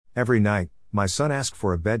Every night, my son asked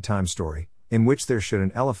for a bedtime story, in which there should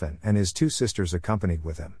an elephant and his two sisters accompanied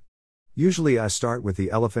with him. Usually I start with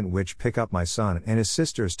the elephant which pick up my son and his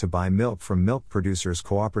sisters to buy milk from Milk Producers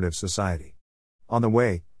Cooperative Society. On the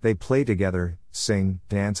way, they play together, sing,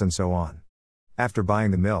 dance and so on. After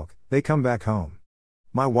buying the milk, they come back home.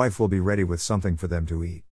 My wife will be ready with something for them to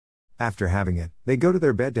eat. After having it, they go to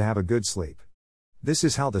their bed to have a good sleep. This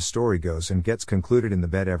is how the story goes and gets concluded in the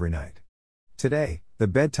bed every night. Today, the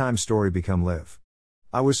bedtime story become Liv.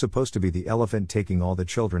 I was supposed to be the elephant taking all the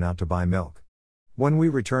children out to buy milk. When we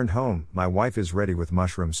returned home, my wife is ready with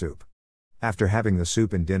mushroom soup. After having the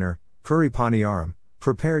soup and dinner, curry paniyaram,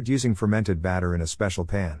 prepared using fermented batter in a special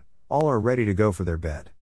pan, all are ready to go for their bed.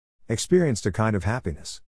 Experienced a kind of happiness.